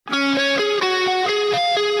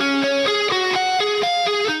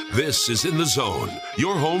This is In the Zone,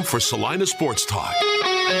 your home for Salina sports talk.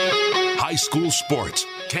 High school sports,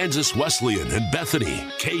 Kansas Wesleyan and Bethany,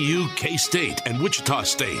 KU, K-State, and Wichita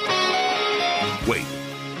State. Wait,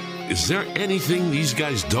 is there anything these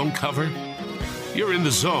guys don't cover? You're in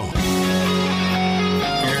the zone.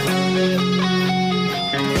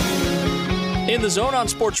 In the Zone on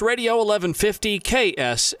Sports Radio, 1150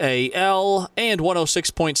 KSAL and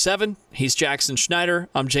 106.7. He's Jackson Schneider.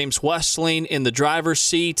 I'm James Westling in the driver's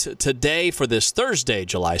seat today for this Thursday,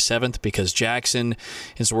 July 7th, because Jackson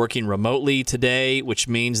is working remotely today, which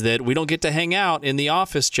means that we don't get to hang out in the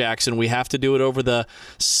office, Jackson. We have to do it over the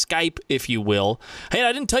Skype, if you will. Hey,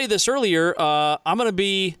 I didn't tell you this earlier. I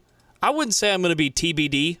wouldn't say I'm going to be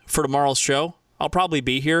TBD for tomorrow's show. I'll probably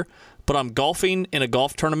be here. But I'm golfing in a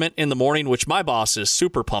golf tournament in the morning, which my boss is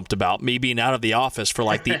super pumped about, me being out of the office for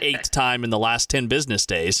like the 8th time in the last 10 business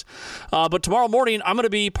days. But tomorrow morning, I'm going to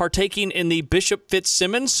be partaking in the Bishop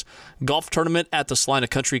Fitzsimmons golf tournament at the Salina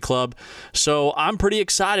Country Club. So I'm pretty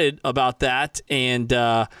excited about that. And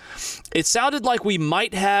it sounded like we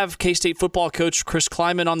might have K-State football coach Chris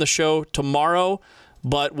Kleiman on the show tomorrow.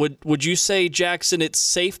 But would you say, Jackson, it's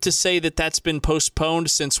safe to say that that's been postponed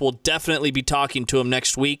since we'll definitely be talking to him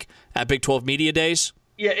next week at Big 12 Media Days?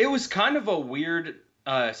 Yeah, it was kind of a weird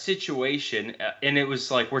situation, and it was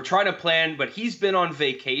like we're trying to plan, but he's been on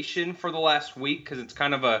vacation for the last week because it's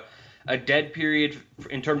kind of a dead period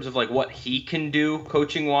in terms of like what he can do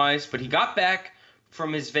coaching-wise. But he got back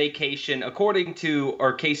from his vacation, according to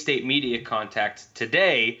our K-State media contact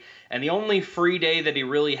today, and the only free day that he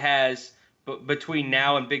really has between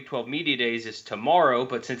now and Big 12 Media Days is tomorrow,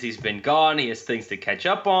 but since he's been gone, he has things to catch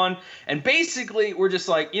up on. And basically, we're just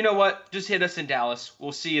like, you know what? Just hit us in Dallas.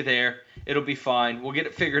 We'll see you there. It'll be fine. We'll get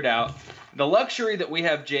it figured out. The luxury that we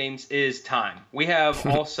have, James, is time. We have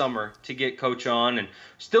all summer to get Coach on, and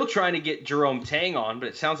still trying to get Jerome Tang on, but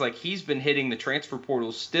it sounds like he's been hitting the transfer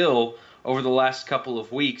portal still over the last couple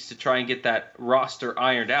of weeks to try and get that roster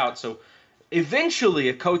ironed out. So eventually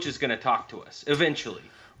a coach is going to talk to us. Eventually.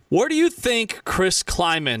 Where do you think Chris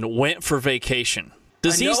Kleiman went for vacation?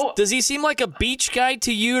 Does he seem like a beach guy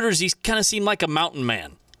to you, or does he kind of seem like a mountain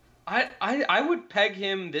man? I would peg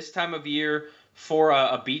him this time of year for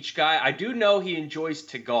a beach guy. I do know he enjoys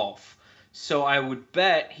to golf, so I would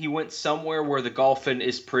bet he went somewhere where the golfing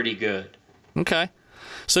is pretty good. Okay.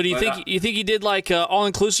 So do you think he did like an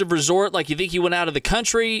all-inclusive resort? Like you think he went out of the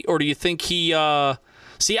country, or do you think he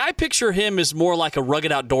See, I picture him as more like a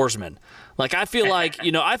rugged outdoorsman. Like I feel like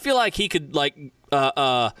he could like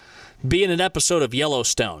be in an episode of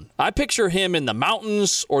Yellowstone. I picture him in the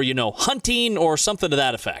mountains or hunting or something to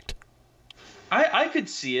that effect. I could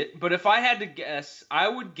see it, but if I had to guess, I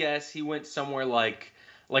would guess he went somewhere like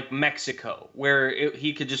Mexico, where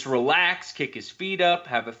he could just relax, kick his feet up,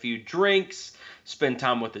 have a few drinks, spend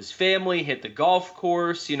time with his family, hit the golf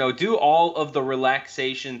course, do all of the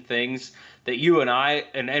relaxation things that you and I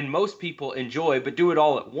and most people enjoy, but do it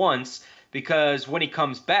all at once, because when he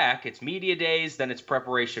comes back, it's media days, then it's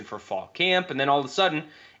preparation for fall camp, and then all of a sudden,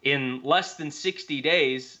 in less than 60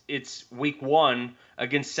 days, it's week 1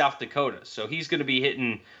 against South Dakota. So he's going to be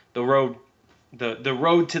hitting the road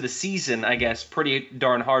to the season, I guess, pretty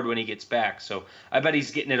darn hard when he gets back. So I bet he's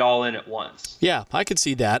getting it all in at once. Yeah, I could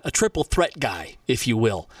see that. A triple threat guy, if you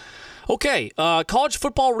will. Okay, college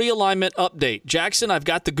football realignment update. Jackson, I've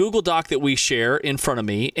got the Google Doc that we share in front of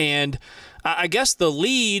me, and I guess the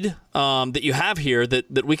lead that you have here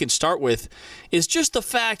that we can start with is just the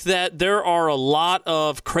fact that there are a lot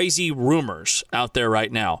of crazy rumors out there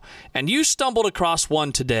right now. And you stumbled across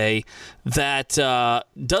one today that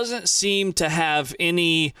doesn't seem to have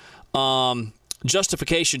any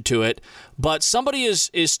justification to it, but somebody is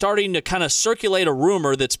starting to kind of circulate a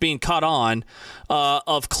rumor that's being caught on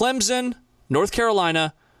of Clemson, North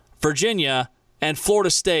Carolina, Virginia, and Florida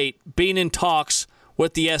State being in talks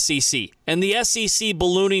with the SEC, and the SEC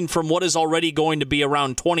ballooning from what is already going to be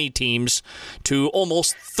around 20 teams to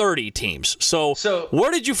almost 30 teams. So where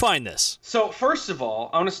did you find this? So first of all,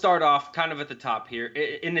 I want to start off kind of at the top here,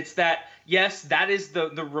 and it's that, yes, that is the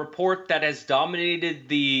report that has dominated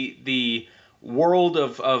the world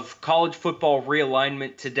of college football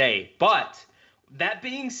realignment today. But that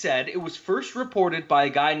being said, it was first reported by a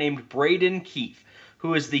guy named Braden Keefe,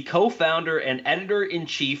 who is the co-founder and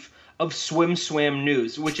editor-in-chief of Swim Swam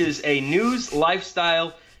News, which is a news,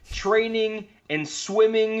 lifestyle, training, and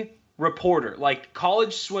swimming reporter, like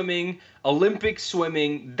college swimming, Olympic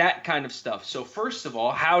swimming, that kind of stuff. So first of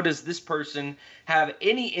all, how does this person have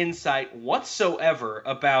any insight whatsoever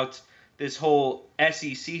about this whole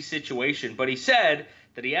SEC situation? But he said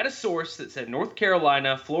that he had a source that said North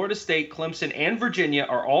Carolina, Florida State, Clemson, and Virginia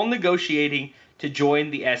are all negotiating to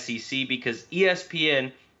join the SEC because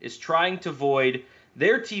ESPN is trying to void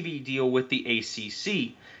their TV deal with the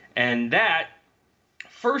ACC. And that,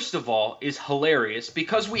 first of all, is hilarious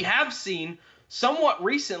because we have seen somewhat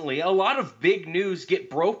recently a lot of big news get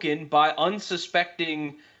broken by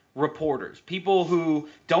unsuspecting reporters, people who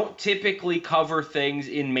don't typically cover things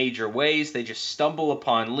in major ways. They just stumble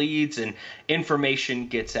upon leads and information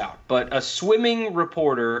gets out. But a swimming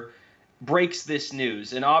reporter breaks this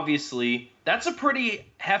news, and obviously that's a pretty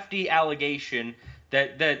hefty allegation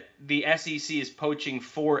that the SEC is poaching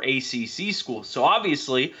 4 ACC schools. So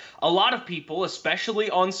obviously a lot of people, especially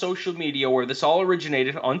on social media where this all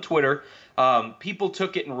originated on Twitter, people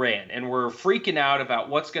took it and ran and were freaking out about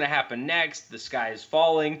what's going to happen next. The sky is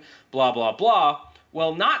falling, blah, blah, blah.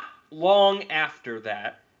 Well, not long after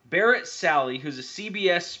that, Barrett Sally, who's a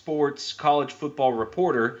CBS Sports college football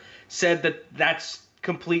reporter, said that that's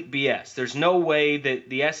complete BS. There's no way that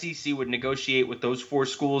the SEC would negotiate with those 4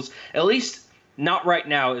 schools, at least not right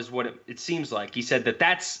now is what it seems like. He said that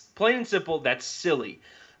that's plain and simple, that's silly.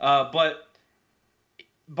 But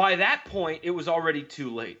by that point, it was already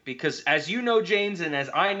too late because as you know, James, and as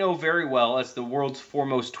I know very well as the world's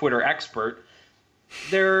foremost Twitter expert,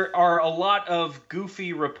 there are a lot of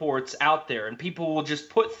goofy reports out there, and people will just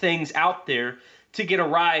put things out there to get a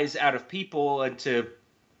rise out of people and to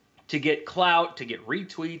get clout, to get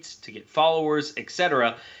retweets, to get followers,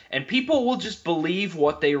 etc. And people will just believe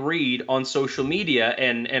what they read on social media,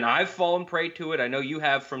 and I've fallen prey to it. I know you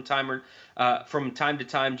have from time to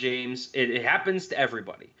time, James. It happens to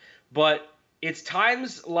everybody. But it's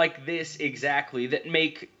times like this exactly that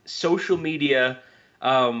make social media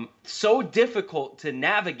so difficult to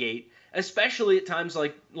navigate, especially at times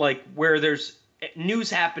like where there's news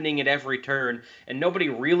happening at every turn and nobody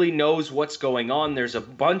really knows what's going on. There's a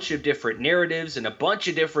bunch of different narratives and a bunch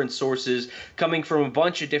of different sources coming from a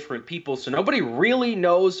bunch of different people, so nobody really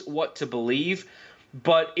knows what to believe.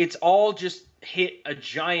 But it's all just hit a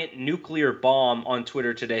giant nuclear bomb on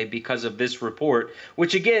Twitter today because of this report,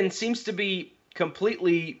 which again seems to be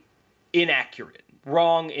completely inaccurate,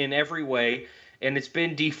 wrong in every way. And it's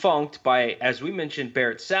been defunct by, as we mentioned,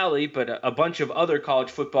 Barrett Sally, but a bunch of other college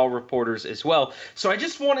football reporters as well. So I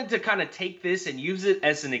just wanted to kind of take this and use it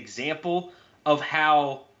as an example of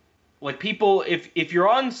how, like, people, if you're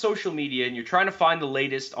on social media and you're trying to find the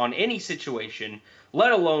latest on any situation,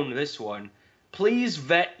 let alone this one, please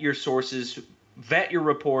vet your sources, vet your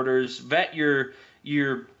reporters, vet your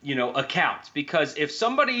accounts. Because if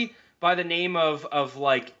somebody by the name of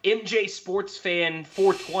like MJ Sports Fan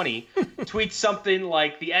 420 tweets something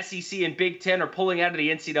like the SEC and Big Ten are pulling out of the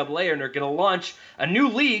NCAA and are going to launch a new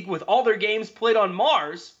league with all their games played on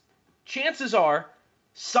Mars, chances are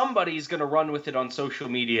somebody's going to run with it on social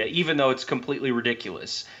media, even though it's completely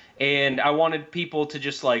ridiculous. And I wanted people to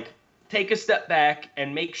just like take a step back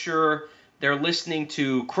and make sure they're listening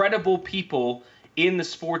to credible people in the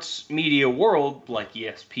sports media world like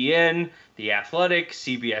ESPN, The Athletic,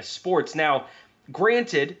 CBS Sports. Now,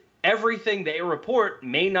 granted, everything they report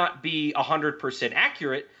may not be 100%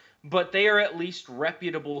 accurate, but they are at least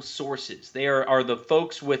reputable sources. They are the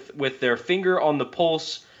folks with their finger on the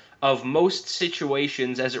pulse of most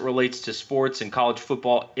situations as it relates to sports and college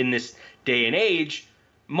football in this day and age,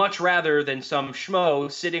 much rather than some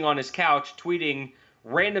schmo sitting on his couch tweeting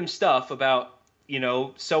random stuff about,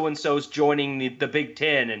 so-and-so's joining the Big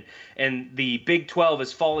Ten and the Big 12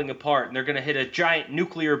 is falling apart and they're going to hit a giant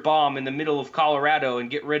nuclear bomb in the middle of Colorado and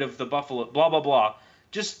get rid of the Buffalo, blah, blah, blah.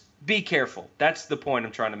 Just be careful. That's the point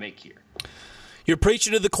I'm trying to make here. You're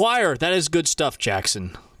preaching to the choir. That is good stuff,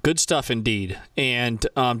 Jackson. Good stuff indeed. And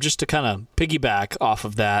just to kind of piggyback off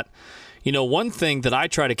of that, one thing that I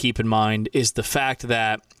try to keep in mind is the fact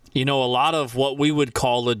that, a lot of what we would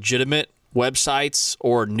call legitimate websites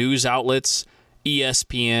or news outlets,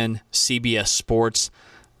 ESPN, CBS Sports,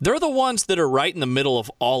 they're the ones that are right in the middle of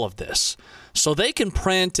all of this. So they can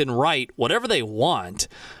print and write whatever they want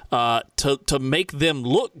to make them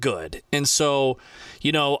look good. And so,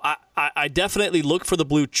 I definitely look for the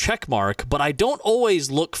blue check mark, but I don't always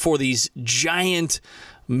look for these giant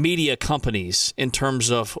media companies in terms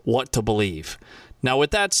of what to believe. Now, with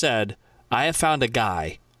that said, I have found a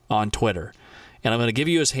guy on Twitter, and I'm going to give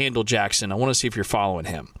you his handle, Jackson. I want to see if you're following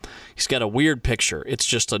him. He's got a weird picture. It's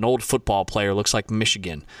just an old football player, looks like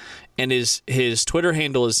Michigan. And his Twitter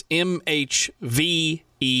handle is MHVER3.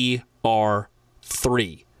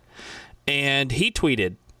 And he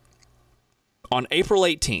tweeted on April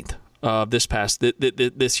 18th of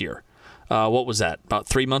this year. What was that? About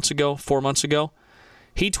 4 months ago?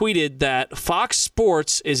 He tweeted that Fox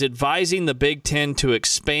Sports is advising the Big Ten to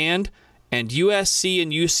expand, and USC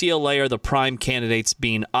and UCLA are the prime candidates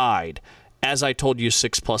being eyed, as I told you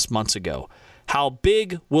 6+ months ago. How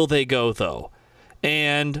big will they go, though?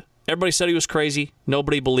 And everybody said he was crazy.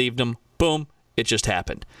 Nobody believed him. Boom, it just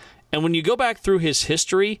happened. And when you go back through his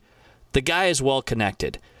history, the guy is well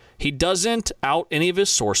connected. He doesn't out any of his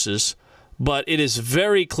sources, but it is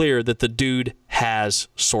very clear that the dude has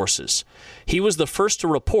sources. He was the first to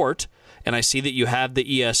report, and I see that you have the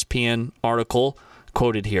ESPN article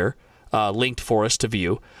quoted here, linked for us to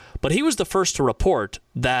view, but he was the first to report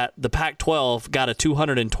that the Pac-12 got a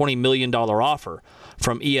 $220 million offer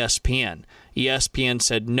from ESPN. ESPN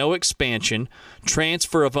said no expansion,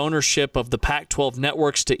 transfer of ownership of the Pac-12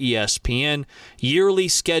 networks to ESPN, yearly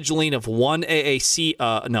scheduling of one ACC,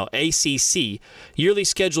 yearly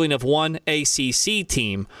scheduling of one ACC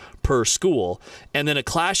team per school, and then a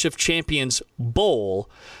Clash of Champions Bowl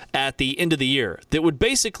at the end of the year. That would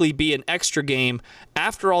basically be an extra game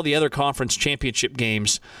after all the other conference championship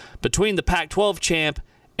games between the Pac-12 champ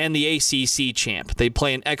and the ACC champ. They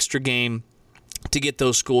play an extra game to get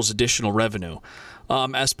those schools additional revenue.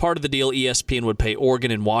 As part of the deal, ESPN would pay Oregon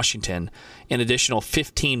and Washington an additional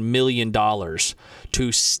 $15 million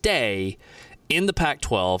to stay in the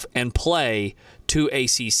Pac-12 and play 2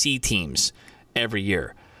 ACC teams every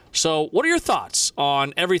year. So what are your thoughts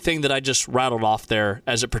on everything that I just rattled off there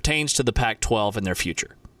as it pertains to the Pac-12 and their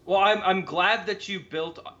future? Well, I'm glad that you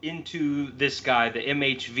built into this guy, the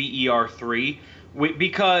MHVER3,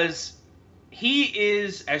 because he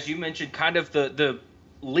is, as you mentioned, kind of the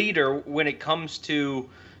leader when it comes to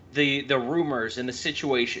the rumors and the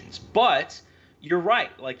situations. But you're right.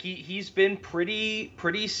 Like he's been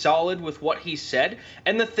pretty solid with what he said.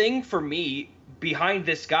 And the thing for me behind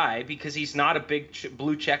this guy, because he's not a big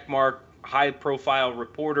blue check mark, high profile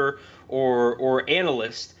reporter or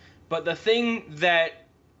analyst, but the thing that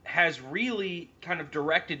has really kind of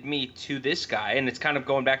directed me to this guy, and it's kind of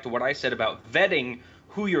going back to what I said about vetting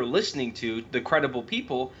who you're listening to, the credible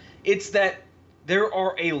people, it's that there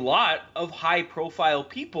are a lot of high-profile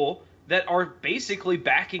people that are basically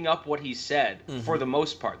backing up what he said for the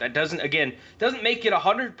most part. That doesn't make it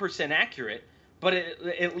 100% accurate, but it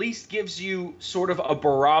at least gives you sort of a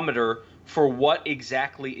barometer for what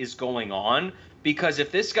exactly is going on. Because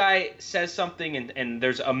if this guy says something and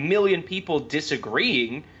there's a million people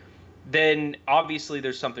disagreeing, then obviously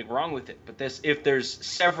there's something wrong with it. But if there's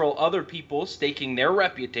several other people staking their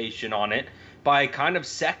reputation on it by kind of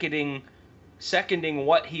seconding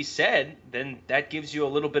what he said, then that gives you a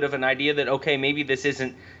little bit of an idea that, okay, maybe this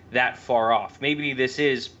isn't that far off. Maybe this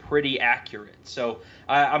is pretty accurate. So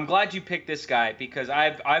I'm glad you picked this guy, because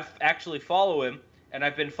I've actually followed him, and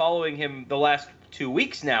I've been following him the last 2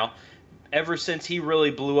 weeks now, ever since he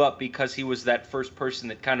really blew up, because he was that first person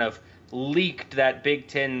that kind of leaked that Big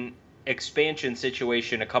Ten expansion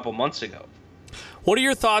situation a couple months ago. What are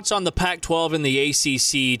your thoughts on the Pac-12 and the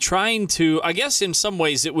ACC trying to, I guess in some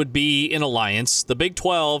ways it would be an alliance. The Big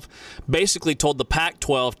 12 basically told the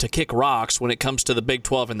Pac-12 to kick rocks when it comes to the Big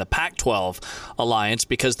 12 and the Pac-12 alliance,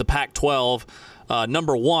 because the Pac-12,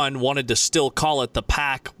 number one, wanted to still call it the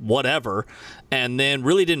Pac whatever, and then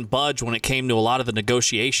really didn't budge when it came to a lot of the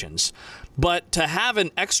negotiations. But to have an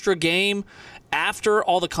extra game after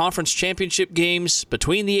all the conference championship games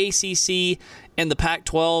between the ACC and the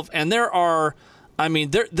Pac-12, and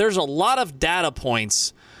there's a lot of data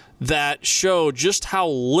points that show just how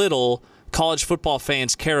little college football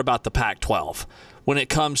fans care about the Pac-12 when it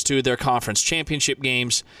comes to their conference championship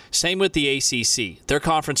games. Same with the ACC. Their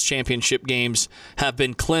conference championship games have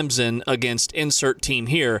been Clemson against insert team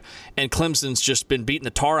here, and Clemson's just been beating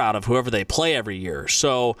the tar out of whoever they play every year.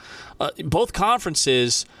 So both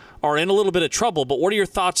conferences are in a little bit of trouble, but what are your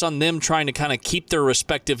thoughts on them trying to kind of keep their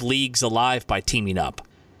respective leagues alive by teaming up?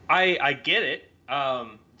 I get it.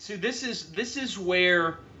 So this is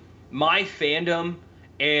where my fandom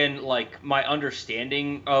and like my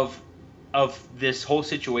understanding of this whole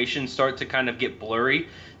situation start to kind of get blurry,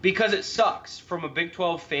 because it sucks from a Big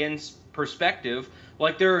 12 fan's perspective.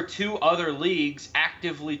 Like, there are 2 other leagues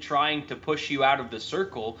actively trying to push you out of the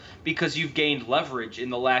circle because you've gained leverage in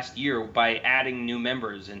the last year by adding new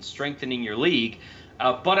members and strengthening your league.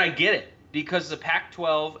 But I get it, because the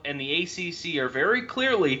Pac-12 and the ACC are very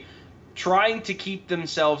clearly trying to keep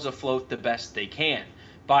themselves afloat the best they can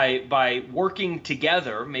by working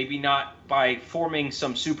together, maybe not by forming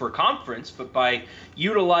some super conference, but by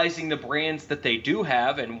utilizing the brands that they do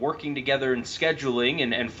have and working together in scheduling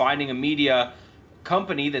and finding a media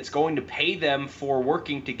company that's going to pay them for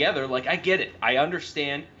working together. Like, I get it. I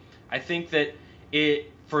understand. I think that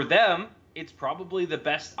for them, it's probably the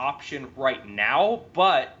best option right now.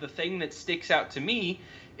 But the thing that sticks out to me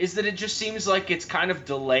is that it just seems like it's kind of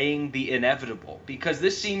delaying the inevitable, because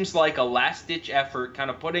this seems like a last-ditch effort, kind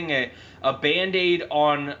of putting a Band-Aid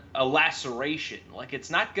on a laceration. Like, it's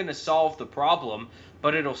not going to solve the problem,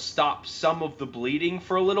 but it'll stop some of the bleeding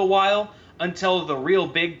for a little while until the real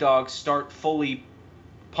big dogs start fully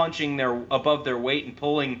punching above their weight and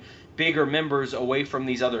pulling bigger members away from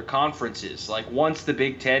these other conferences. Like, once the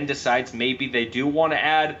Big Ten decides maybe they do want to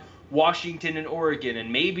add Washington and Oregon,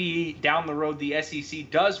 and maybe down the road the SEC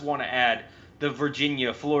does want to add the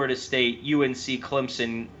Virginia, Florida State, UNC,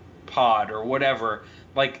 Clemson pod or whatever,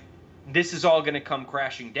 like, this is all going to come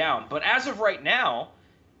crashing down. But as of right now,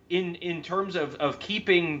 in terms of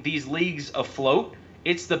keeping these leagues afloat,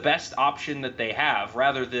 it's the best option that they have,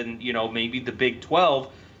 rather than, maybe the Big 12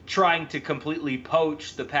 trying to completely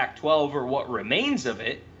poach the Pac-12 or what remains of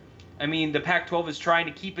it. I mean, the Pac-12 is trying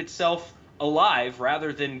to keep itself alive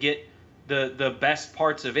rather than get the best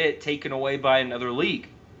parts of it taken away by another league.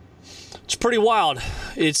 It's pretty wild.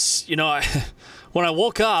 It's, when I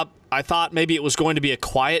woke up, I thought maybe it was going to be a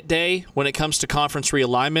quiet day when it comes to conference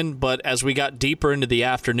realignment, but as we got deeper into the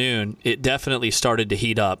afternoon, it definitely started to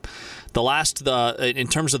heat up. In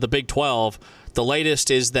terms of the Big 12, the latest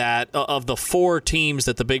is that of the 4 teams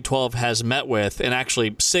that the Big 12 has met with, and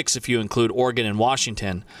actually 6 if you include Oregon and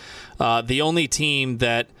Washington, the only team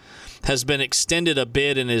that has been extended a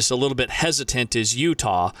bit and is a little bit hesitant is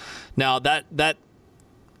Utah. Now,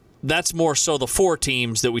 that's more so the 4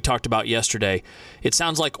 teams that we talked about yesterday. It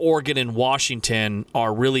sounds like Oregon and Washington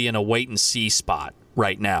are really in a wait-and-see spot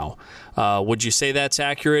right now. Would you say that's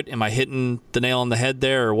accurate? Am I hitting the nail on the head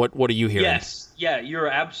there, or what are you hearing? Yes. Yeah, you're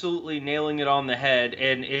absolutely nailing it on the head,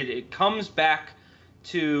 and it comes back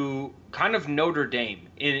to kind of Notre Dame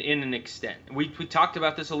in an extent. We talked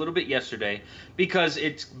about this a little bit yesterday, because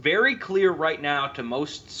it's very clear right now to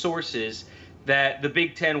most sources that the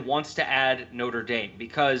Big Ten wants to add Notre Dame,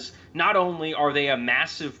 because not only are they a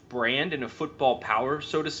massive brand and a football power,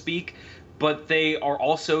 so to speak, but they are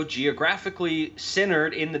also geographically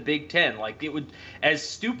centered in the Big Ten. Like, it would, as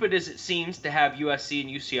stupid as it seems to have USC and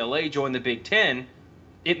UCLA join the Big Ten,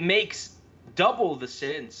 it makes double the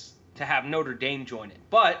sense to have Notre Dame join it.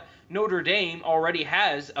 But Notre Dame already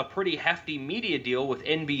has a pretty hefty media deal with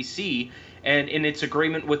NBC, and in its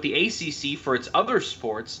agreement with the ACC for its other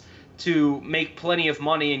sports to make plenty of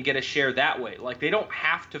money and get a share that way. Like, they don't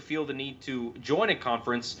have to feel the need to join a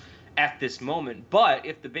conference at this moment, but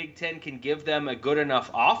if the Big Ten can give them a good enough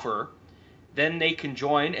offer, then they can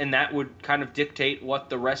join, and that would kind of dictate what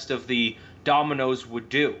the rest of the dominoes would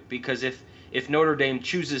do. Because if Notre Dame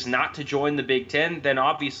chooses not to join the Big Ten, then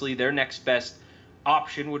obviously their next best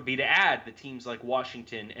option would be to add the teams like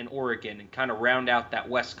Washington and Oregon and kind of round out that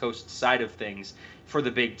West Coast side of things for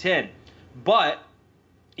the Big Ten. But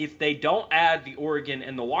if they don't add the Oregon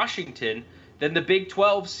and the Washington, then the Big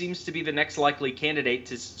 12 seems to be the next likely candidate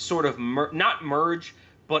to sort of not merge,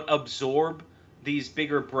 but absorb these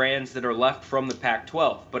bigger brands that are left from the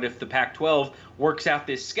Pac-12. But if the Pac-12 works out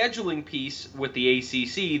this scheduling piece with the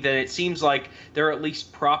ACC, then it seems like they're at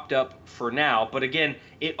least propped up for now. But again,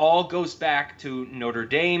 it all goes back to Notre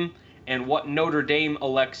Dame and what Notre Dame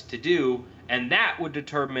elects to do, and that would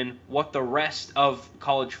determine what the rest of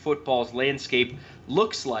college football's landscape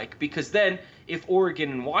looks like. Because then, if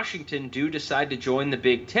Oregon and Washington do decide to join the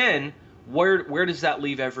Big Ten, where does that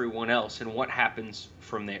leave everyone else, and what happens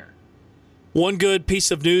from there? One good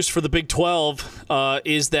piece of news for the Big 12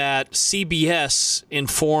 is that CBS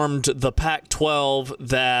informed the Pac-12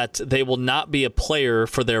 that they will not be a player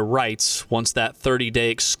for their rights once that 30-day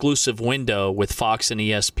exclusive window with Fox and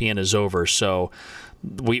ESPN is over. So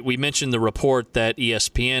we mentioned the report that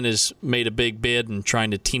ESPN has made a big bid and trying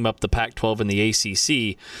to team up the Pac-12 and the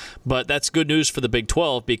ACC, but that's good news for the Big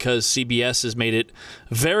 12 because CBS has made it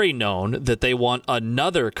very known that they want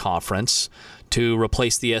another conference to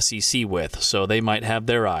replace the SEC with, so they might have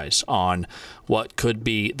their eyes on what could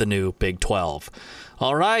be the new Big 12.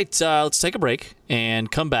 All right, let's take a break and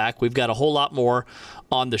come back. We've got a whole lot more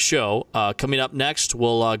on the show. Coming up next,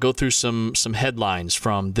 we'll go through some headlines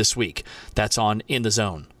from this week. That's on In the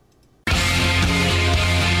Zone.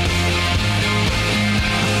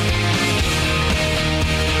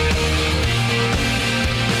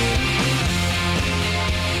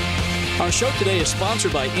 Our show today is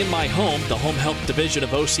sponsored by In My Home, the home health division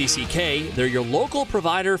of OCCK. They're your local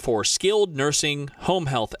provider for skilled nursing, home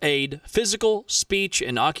health aid, physical, speech,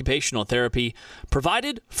 and occupational therapy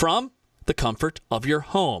provided from the comfort of your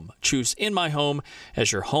home. Choose In My Home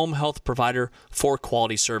as your home health provider for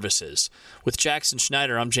quality services. With Jackson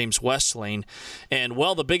Schneider, I'm James Westling. And,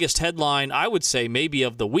 well, the biggest headline, I would say, maybe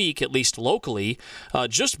of the week, at least locally,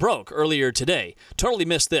 just broke earlier today. Totally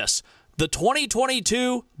missed this. The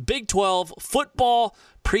 2022 Big 12 football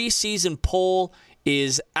preseason poll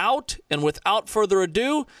is out. And without further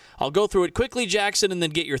ado, I'll go through it quickly, Jackson, and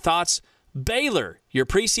then get your thoughts. Baylor, your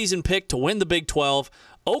preseason pick to win the Big 12.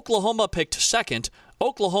 Oklahoma picked second.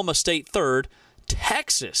 Oklahoma State third.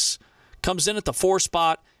 Texas comes in at the 4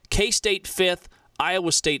 spot. K-State fifth.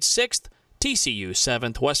 Iowa State sixth. TCU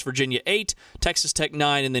 7th, West Virginia 8, Texas Tech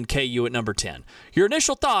 9, and then KU at number 10. Your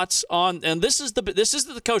initial thoughts on, and this is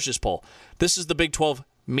the coaches poll. This is the Big 12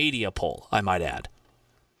 media poll, I might add.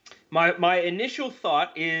 My initial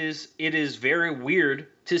thought is it is very weird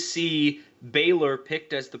to see Baylor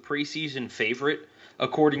picked as the preseason favorite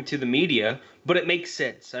according to the media, but it makes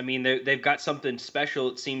sense. I mean, they've got something special,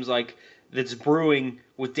 it seems like, that's brewing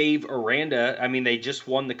with Dave Aranda. I mean, they just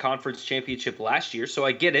won the conference championship last year, so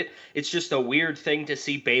I get it. It's just a weird thing to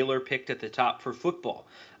see Baylor picked at the top for football.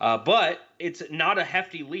 But it's not a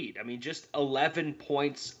hefty lead. I mean, just 11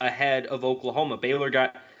 points ahead of Oklahoma. Baylor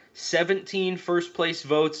got 17 first-place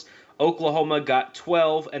votes. Oklahoma got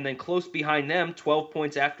 12, and then close behind them, 12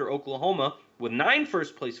 points after Oklahoma, with 9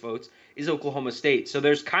 first-place votes, is Oklahoma State. So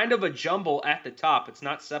there's kind of a jumble at the top. It's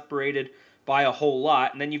not separated by a whole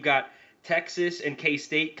lot. And then you've got Texas and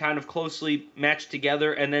K-State kind of closely matched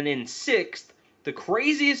together. And then in 6th, the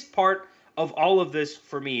craziest part of all of this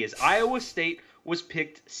for me is Iowa State was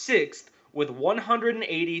picked 6th with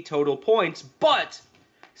 180 total points. But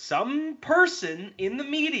some person in the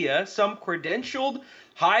media, some credentialed,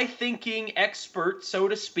 high-thinking expert, so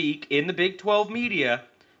to speak, in the Big 12 media,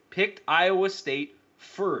 picked Iowa State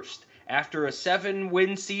first. After a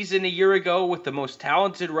 7-win season a year ago with the most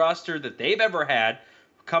talented roster that they've ever had,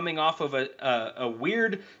 coming off of a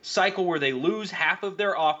weird cycle where they lose half of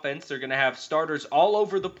their offense. They're going to have starters all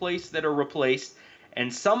over the place that are replaced.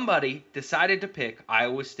 And somebody decided to pick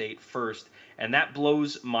Iowa State first. And that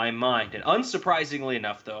blows my mind. And unsurprisingly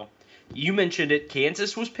enough, though, you mentioned it,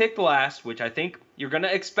 Kansas was picked last, which I think you're going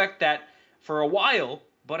to expect that for a while.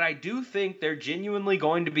 But I do think they're genuinely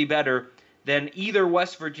going to be better than either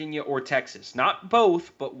West Virginia or Texas. Not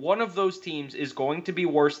both, but one of those teams is going to be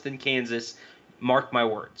worse than Kansas. Mark my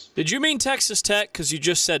words. Did you mean Texas Tech? Because you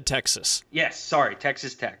just said Texas. Yes, sorry,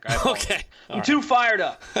 Texas Tech. Okay. I'm too fired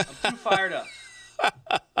up.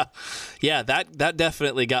 Yeah, that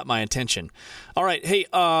definitely got my attention. All right, hey,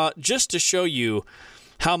 just to show you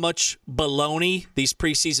how much baloney these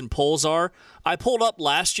preseason polls are, I pulled up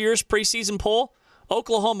last year's preseason poll.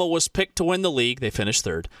 Oklahoma was picked to win the league. They finished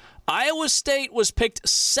third. Iowa State was picked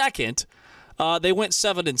second. They went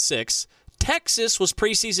 7-6. Texas was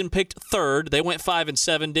preseason picked third. They went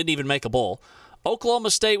 5-7, didn't even make a bowl. Oklahoma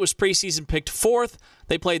State was preseason picked fourth.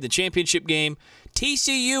 They played the championship game.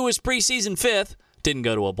 TCU was preseason fifth, didn't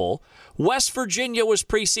go to a bowl. West Virginia was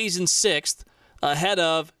preseason sixth, ahead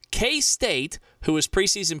of K-State, who was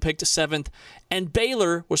preseason picked seventh, and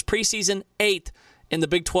Baylor was preseason eighth in the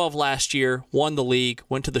Big 12 last year, won the league,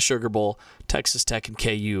 went to the Sugar Bowl. Texas Tech and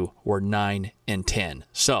KU were 9-10.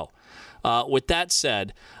 So, with that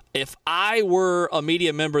said, if I were a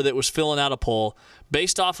media member that was filling out a poll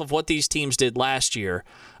based off of what these teams did last year,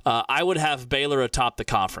 I would have Baylor atop the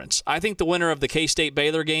conference. I think the winner of the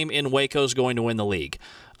K-State-Baylor game in Waco is going to win the league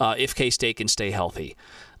if K-State can stay healthy.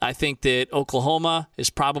 I think that Oklahoma is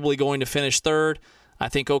probably going to finish third. I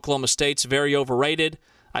think Oklahoma State's very overrated.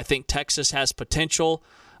 I think Texas has potential.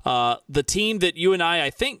 The team that you and I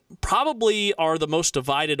think, probably are the most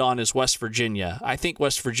divided on is West Virginia. I think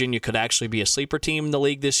West Virginia could actually be a sleeper team in the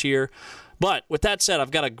league this year. But with that said, I've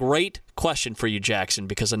got a great question for you, Jackson,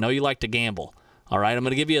 because I know you like to gamble. All right, I'm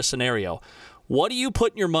going to give you a scenario. What are you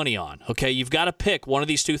putting your money on? Okay, you've got to pick one of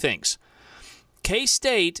these two things.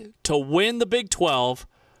 K-State to win the Big 12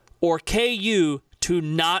 or KU to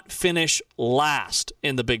not finish last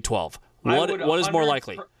in the Big 12. What is more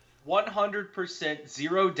likely? 100%,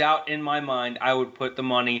 zero doubt in my mind, I would put the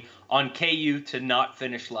money on KU to not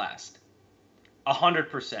finish last.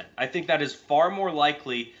 100%. I think that is far more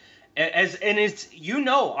likely.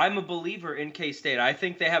 I'm a believer in K-State. I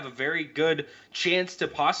think they have a very good chance to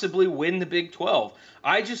possibly win the Big 12.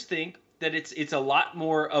 I just think that it's a lot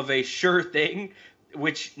more of a sure thing,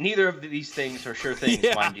 which neither of these things are sure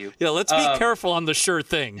things, mind you. Yeah, let's be careful on the sure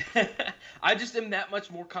thing. I just am that much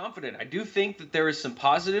more confident. I do think that there is some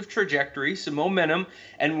positive trajectory, some momentum,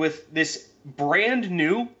 and with this brand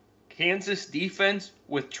new Kansas defense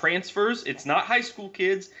with transfers. It's not high school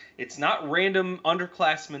kids. It's not random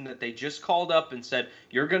underclassmen that they just called up and said,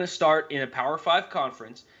 you're going to start in a Power 5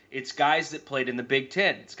 conference. It's guys that played in the Big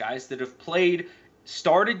Ten. It's guys that have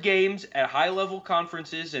started games at high-level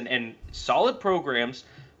conferences and solid programs,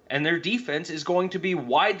 and their defense is going to be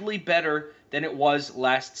widely better than it was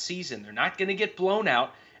last season. They're not going to get blown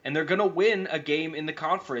out, and they're going to win a game in the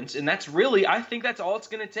conference, and I think that's all it's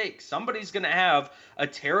going to take. Somebody's going to have a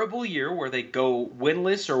terrible year where they go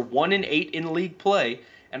winless or 1-8 in league play,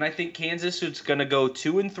 and I think Kansas is going to go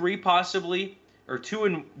 2-3 possibly, or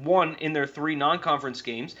 2-1 in their 3 non-conference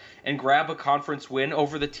games, and grab a conference win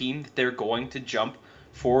over the team that they're going to jump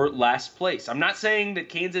for last place. I'm not saying that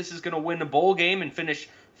Kansas is going to win a bowl game and finish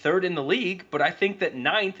 3rd in the league, but I think that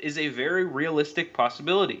 9th is a very realistic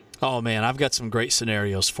possibility. Oh, man, I've got some great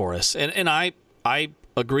scenarios for us. And I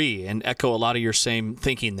agree and echo a lot of your same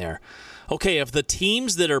thinking there. Okay, of the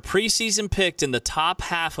teams that are preseason picked in the top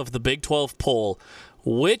half of the Big 12 poll,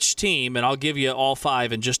 which team, and I'll give you all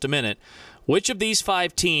 5 in just a minute, which of these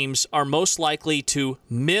 5 teams are most likely to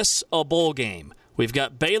miss a bowl game? We've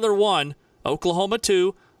got Baylor 1, Oklahoma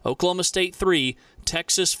 2, Oklahoma State 3,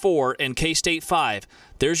 Texas 4, and K-State 5.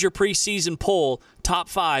 There's your preseason poll, top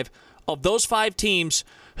 5. Of those 5 teams,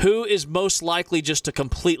 who is most likely just to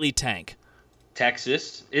completely tank?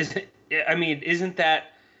 Texas. Isn't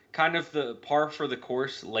that kind of the par for the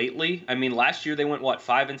course lately? I mean, last year they went,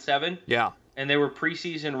 5-7? Yeah. And they were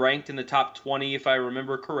preseason ranked in the top 20, if I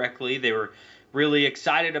remember correctly. They were really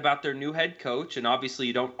excited about their new head coach, and obviously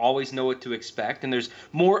you don't always know what to expect. And there's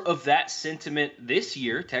more of that sentiment this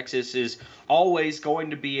year. Texas is always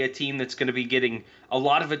going to be a team that's going to be getting a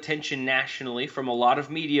lot of attention nationally from a lot of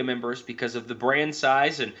media members because of the brand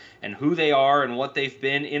size and who they are and what they've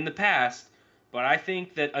been in the past. But I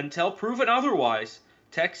think that until proven otherwise,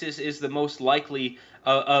 Texas is the most likely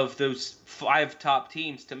of those 5 top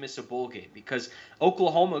teams to miss a bowl game, because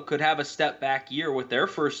Oklahoma could have a step back year with their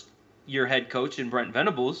first year head coach in Brent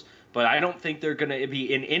Venables, but I don't think they're going to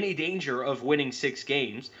be in any danger of winning 6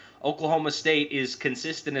 games. Oklahoma State is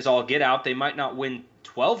consistent as all get out. They might not win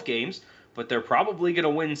 12 games, but they're probably going to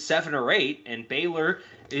win 7 or 8, and Baylor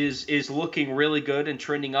is looking really good and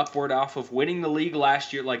trending upward off of winning the league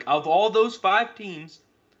last year. Like, of all those 5 teams,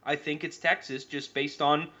 I think it's Texas, just based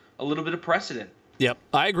on a little bit of precedent. Yep,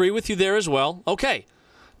 I agree with you there as well. Okay,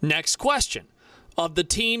 next question. Of the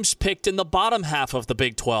teams picked in the bottom half of the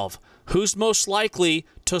Big 12, who's most likely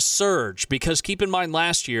to surge? Because keep in mind,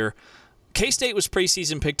 last year, K-State was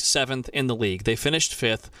preseason picked 7th in the league. They finished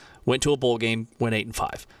 5th, went to a bowl game, went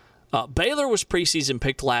 8-5. Baylor was preseason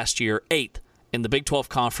picked last year 8th in the Big 12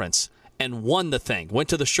 Conference and won the thing. Went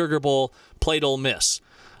to the Sugar Bowl, played Ole Miss.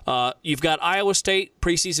 You've got Iowa State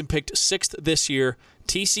preseason picked 6th this year,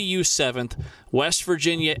 TCU 7th, West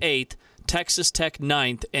Virginia 8th, Texas Tech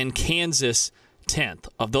 9th, and Kansas 10th.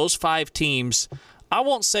 Of those 5 teams, I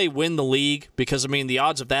won't say win the league, because, the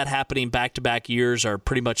odds of that happening back-to-back years are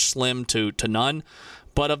pretty much slim to none.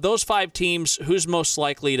 But of those 5 teams, who's most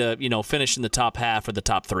likely to, finish in the top half or the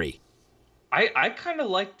top 3? I kind of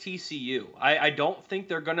like TCU. I don't think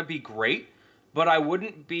they're going to be great, but I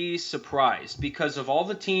wouldn't be surprised because of all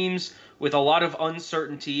the teams with a lot of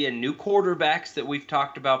uncertainty and new quarterbacks that we've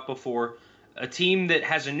talked about before. A team that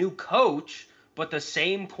has a new coach, but the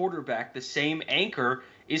same quarterback, the same anchor,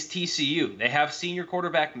 is TCU. They have senior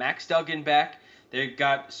quarterback Max Duggan back. They've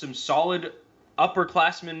got some solid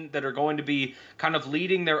upperclassmen that are going to be kind of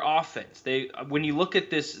leading their offense. When you look at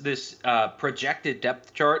this projected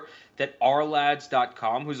depth chart that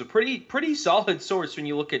ourlads.com, who's a pretty solid source when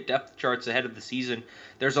you look at depth charts ahead of the season,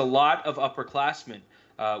 there's a lot of upperclassmen.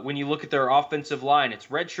 When you look at their offensive line, it's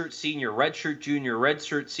redshirt senior, redshirt junior,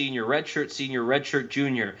 redshirt senior, redshirt senior, redshirt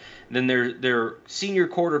junior. And then their senior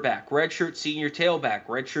quarterback, redshirt senior tailback,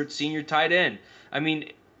 redshirt senior tight end.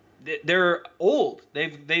 They're old.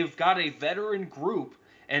 They've got a veteran group,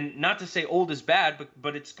 and not to say old is bad,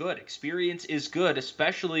 but it's good. Experience is good,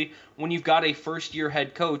 especially when you've got a first-year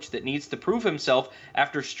head coach that needs to prove himself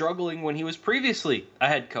after struggling when he was previously a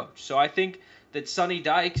head coach. So I think that Sonny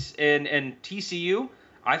Dykes and TCU,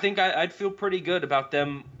 I think I'd feel pretty good about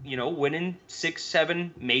them, winning 6,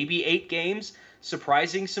 7, maybe 8 games,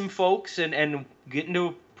 surprising some folks, and getting to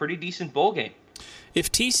a pretty decent bowl game. If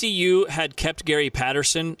TCU had kept Gary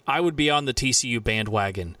Patterson, I would be on the TCU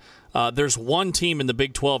bandwagon. There's one team in the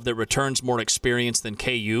Big 12 that returns more experience than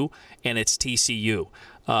KU, and it's TCU.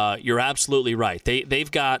 You're absolutely right. They've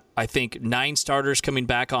got, I think, 9 starters coming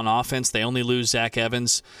back on offense. They only lose Zach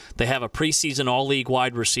Evans. They have a preseason all-league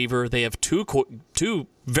wide receiver. They have two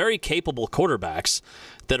very capable quarterbacks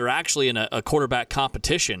that are actually in a quarterback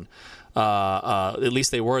competition. At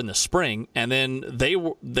least they were in the spring, and then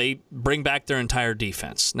they bring back their entire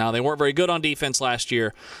defense. Now, they weren't very good on defense last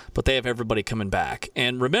year, but they have everybody coming back.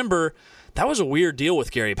 And remember, that was a weird deal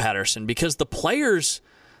with Gary Patterson because the players,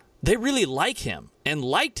 they really like him and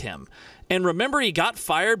liked him. And remember, he got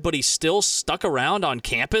fired, but he still stuck around on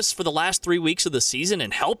campus for the last 3 weeks of the season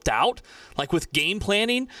and helped out, like with game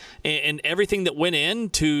planning and everything that went in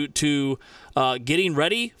to getting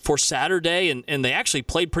ready for Saturday. And they actually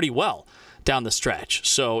played pretty well down the stretch.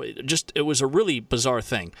 So it was a really bizarre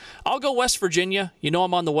thing. I'll go West Virginia. You know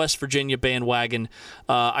I'm on the West Virginia bandwagon.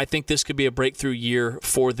 I think this could be a breakthrough year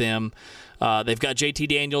for them. They've got JT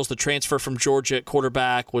Daniels, the transfer from Georgia at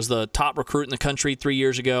quarterback, was the top recruit in the country 3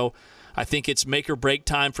 years ago. I think it's make or break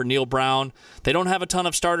time for Neil Brown. They don't have a ton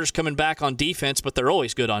of starters coming back on defense, but they're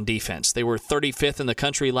always good on defense. They were 35th in the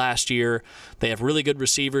country last year. They have really good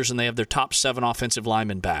receivers, and they have their top 7 offensive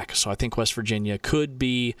linemen back. So I think West Virginia could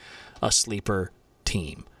be a sleeper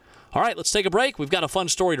team. All right, let's take a break. We've got a fun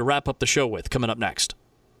story to wrap up the show with coming up next.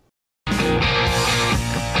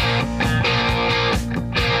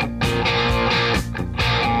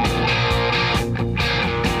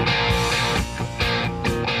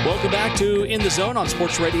 Welcome back to In the Zone on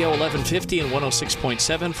Sports Radio 1150 and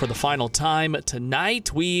 106.7 for the final time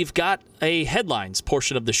tonight. We've got a headlines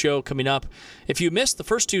portion of the show coming up. If you missed the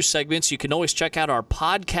first 2 segments, you can always check out our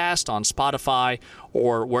podcast on Spotify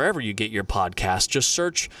or wherever you get your podcast. Just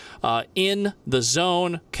search In the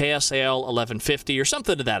Zone, KSAL 1150 or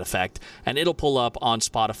something to that effect, and it'll pull up on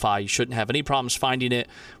Spotify. You shouldn't have any problems finding it.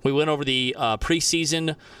 We went over the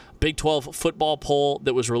preseason Big 12 football poll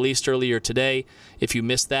that was released earlier today. If you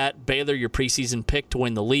missed that, Baylor, your preseason pick to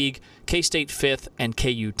win the league, K-State 5th, and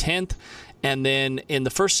KU 10th. And then in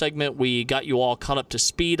the first segment, we got you all caught up to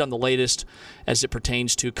speed on the latest as it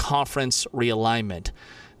pertains to conference realignment.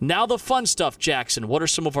 Now the fun stuff, Jackson. What are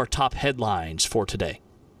some of our top headlines for today?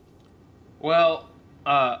 Well,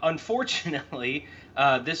 unfortunately,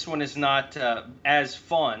 this one is not as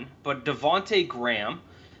fun, but Devontae Graham,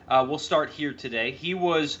 we'll start here today. He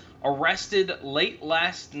was arrested late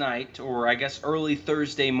last night, or I guess early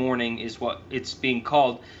Thursday morning is what it's being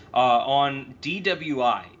called, on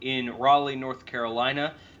DWI in Raleigh, North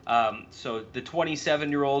Carolina. So the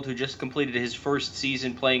 27-year-old who just completed his first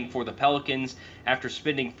season playing for the Pelicans after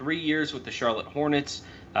spending 3 years with the Charlotte Hornets,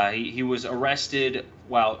 he was arrested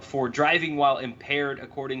for driving while impaired,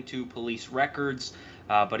 according to police records.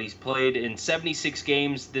 But he's played in 76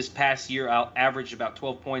 games this past year, averaged about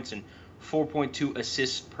 12 points and 4.2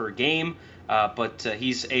 assists per game. But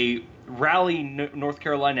he's a Raleigh, North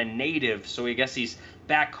Carolina native, so I guess he's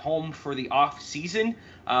back home for the off season,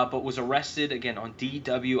 but was arrested again on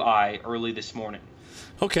DWI early this morning.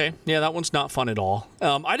 Okay, yeah, that one's not fun at all.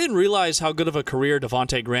 I didn't realize how good of a career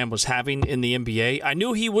Devontae Graham was having in the NBA. I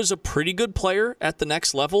knew he was a pretty good player at the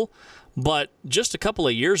next level, but just a couple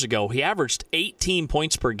of years ago, he averaged 18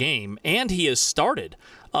 points per game, and he has started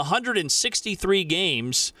 163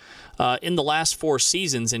 games in the last 4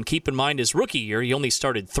 seasons. And keep in mind, his rookie year, he only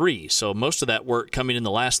started 3, so most of that work coming in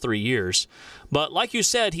the last 3 years. But like you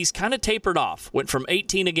said, he's kind of tapered off. Went from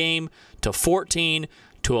 18 a game to 14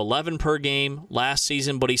 to 11 per game last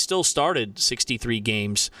season, but he still started 63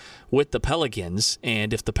 games with the Pelicans.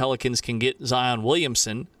 And if the Pelicans can get Zion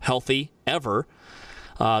Williamson healthy ever,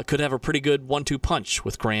 could have a pretty good 1-2 punch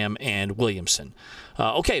with Graham and Williamson.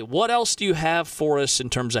 Okay, what else do you have for us in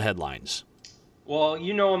terms of headlines? Well,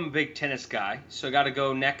 you know I'm a big tennis guy, so I got to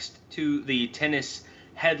go next to the tennis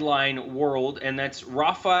headline world, and that's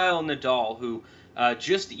Rafael Nadal, who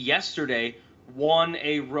just yesterday won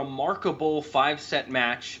a remarkable 5-set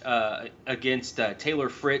match against Taylor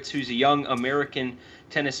Fritz, who's a young American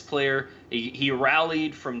tennis player. He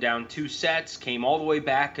rallied from down 2 sets, came all the way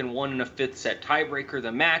back and won in a 5th set tiebreaker.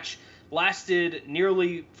 The match lasted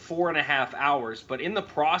nearly 4.5 hours, but in the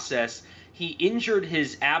process, he injured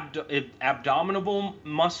his abdominal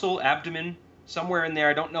muscle, abdomen, somewhere in there.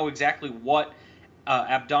 I don't know exactly what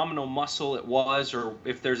abdominal muscle it was or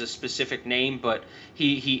if there's a specific name, but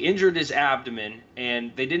he injured his abdomen,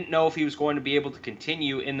 and they didn't know if he was going to be able to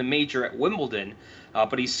continue in the major at Wimbledon.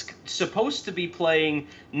 But he's supposed to be playing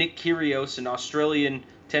Nick Kyrgios, an Australian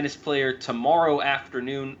tennis player, tomorrow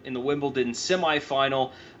afternoon in the Wimbledon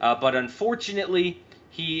semifinal. But unfortunately,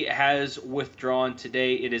 he has withdrawn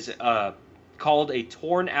today. It is called a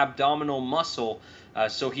torn abdominal muscle.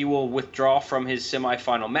 So he will withdraw from his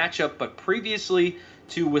semifinal matchup. But previously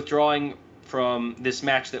to withdrawing from this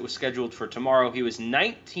match that was scheduled for tomorrow, he was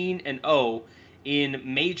 19-0 in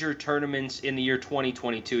major tournaments in the year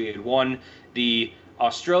 2022. He had won the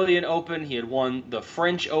Australian Open, he had won the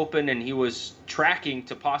French Open, and he was tracking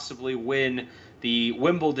to possibly win the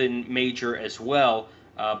Wimbledon major as well.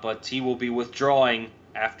 But he will be withdrawing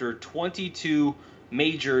after 22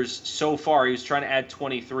 majors so far. He was trying to add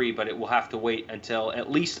 23, but it will have to wait until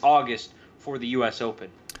at least August for the U.S. Open.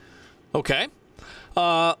 Okay.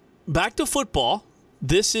 Back to football.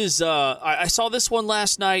 This is I saw this one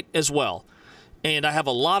last night as well, and I have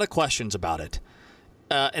a lot of questions about it.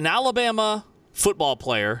 An Alabama football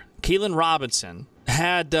player, Keelan Robinson,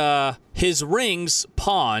 had his rings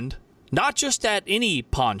pawned, not just at any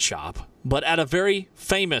pawn shop, but at a very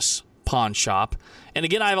famous pawn shop. And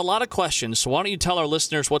again, I have a lot of questions, so why don't you tell our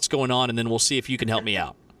listeners what's going on, and then we'll see if you can help me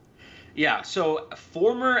out. Yeah, so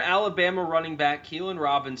former Alabama running back Keelan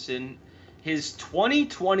Robinson, his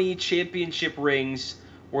 2020 championship rings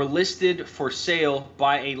were listed for sale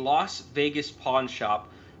by a Las Vegas pawn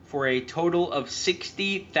shop for a total of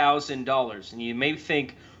 $60,000. And you may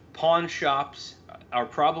think pawn shops are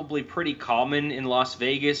probably pretty common in Las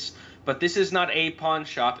Vegas, but this is not a pawn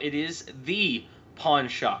shop. It is the pawn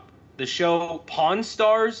shop. The show Pawn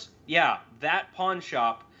Stars, yeah, that pawn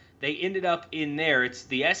shop, they ended up in there. It's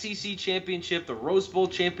the SEC championship, the Rose Bowl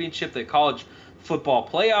championship, the college football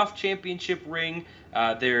playoff championship ring.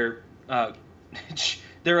 They're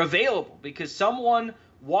available because someone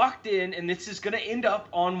walked in, and this is going to end up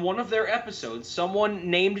on one of their episodes. Someone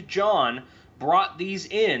named John brought these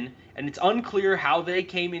in, and it's unclear how they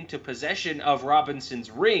came into possession of Robinson's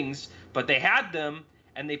rings, but they had them,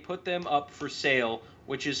 and they put them up for sale,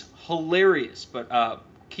 which is hilarious. But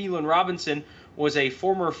Keelan Robinson was a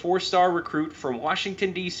former four-star recruit from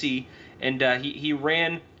Washington, D.C., and he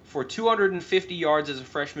ran for 250 yards as a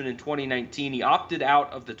freshman in 2019. He opted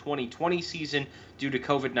out of the 2020 season due to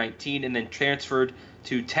COVID-19 and then transferred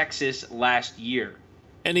to Texas last year.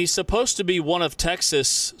 And he's supposed to be one of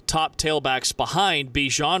Texas' top tailbacks behind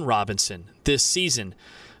Bijan Robinson this season.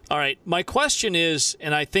 All right, my question is,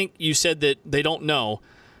 and I think you said that they don't know,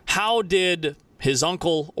 how did his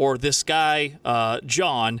uncle or this guy,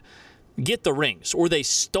 John, get the rings? Were they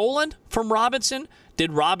stolen from Robinson?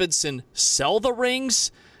 Did Robinson sell the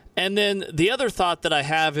rings? And then the other thought that I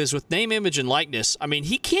have is with name, image, and likeness, I mean,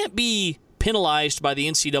 he can't be penalized by the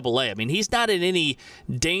NCAA. I mean, he's not in any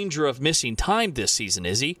danger of missing time this season,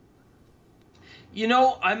 is he? You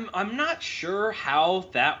know, I'm not sure how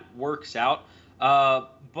that works out,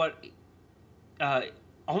 but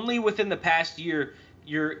only within the past year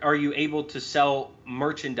are you able to sell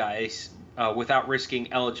merchandise without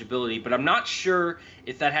risking eligibility. But I'm not sure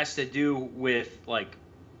if that has to do with, like,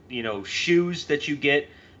 you know, shoes that you get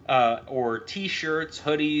or T-shirts,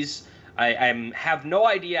 hoodies. I have no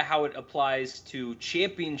idea how it applies to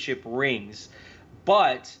championship rings,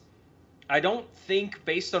 but I don't think,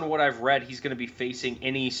 based on what I've read, he's going to be facing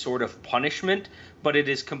any sort of punishment, but it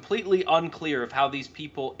is completely unclear of how these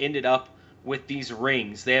people ended up with these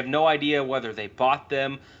rings. They have no idea whether they bought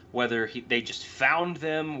them, whether they just found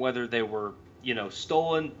them, whether they were, you know,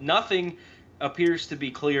 stolen. Nothing appears to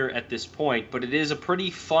be clear at this point, but it is a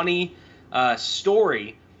pretty funny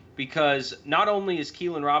story, because not only is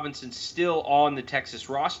Keelan Robinson still on the Texas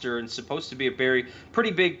roster and supposed to be a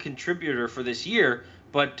pretty big contributor for this year,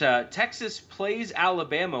 but Texas plays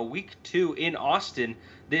Alabama week 2 in Austin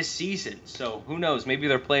this season. So who knows? Maybe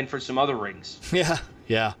they're playing for some other rings.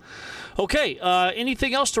 Yeah. Okay,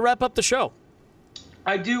 anything else to wrap up the show?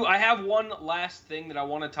 I do. I have one last thing that I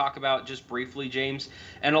want to talk about just briefly, James.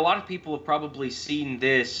 And a lot of people have probably seen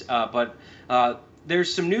this, but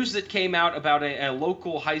there's some news that came out about a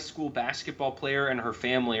local high school basketball player and her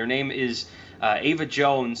family. Her name is Ava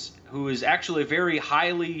Jones, who is actually a very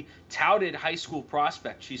highly touted high school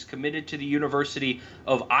prospect. She's committed to the University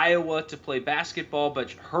of Iowa to play basketball,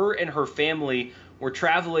 but her and her family were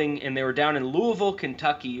traveling, and they were down in Louisville,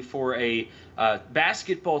 Kentucky for a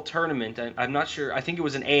basketball tournament. I'm not sure. I think it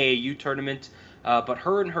was an AAU tournament, but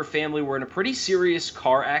her and her family were in a pretty serious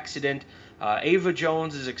car accident. Ava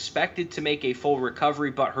Jones is expected to make a full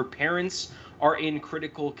recovery, but her parents are in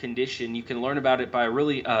critical condition. You can learn about it by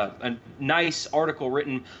a nice article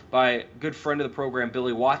written by a good friend of the program,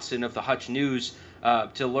 Billy Watson of the Hutch News,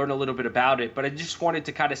 to learn a little bit about it. But I just wanted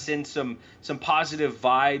to kind of send some positive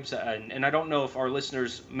vibes, and I don't know if our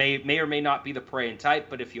listeners may or may not be the praying type,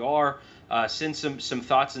 but if you are, send some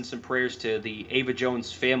thoughts and some prayers to the Ava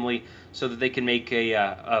Jones family so that they can make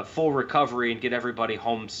a full recovery and get everybody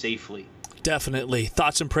home safely. Definitely.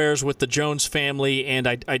 Thoughts and prayers with the Jones family, and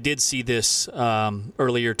I did see this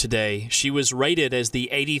earlier today. She was rated as the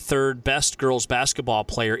 83rd best girls basketball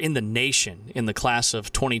player in the nation in the class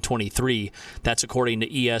of 2023. That's according to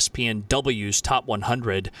ESPNW's Top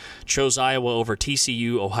 100. Chose Iowa over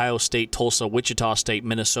TCU, Ohio State, Tulsa, Wichita State,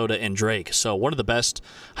 Minnesota, and Drake. So one of the best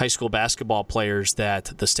high school basketball players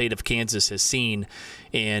that the state of Kansas has seen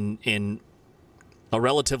in a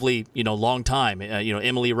relatively, long time.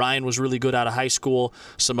 Emily Ryan was really good out of high school,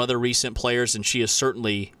 some other recent players, and she is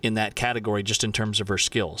certainly in that category just in terms of her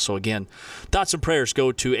skill. So again, thoughts and prayers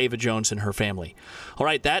go to Ava Jones and her family. All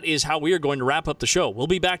right, that is how we are going to wrap up the show. We'll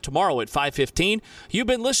be back tomorrow at 5:15. You've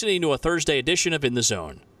been listening to a Thursday edition of In the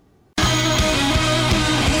Zone.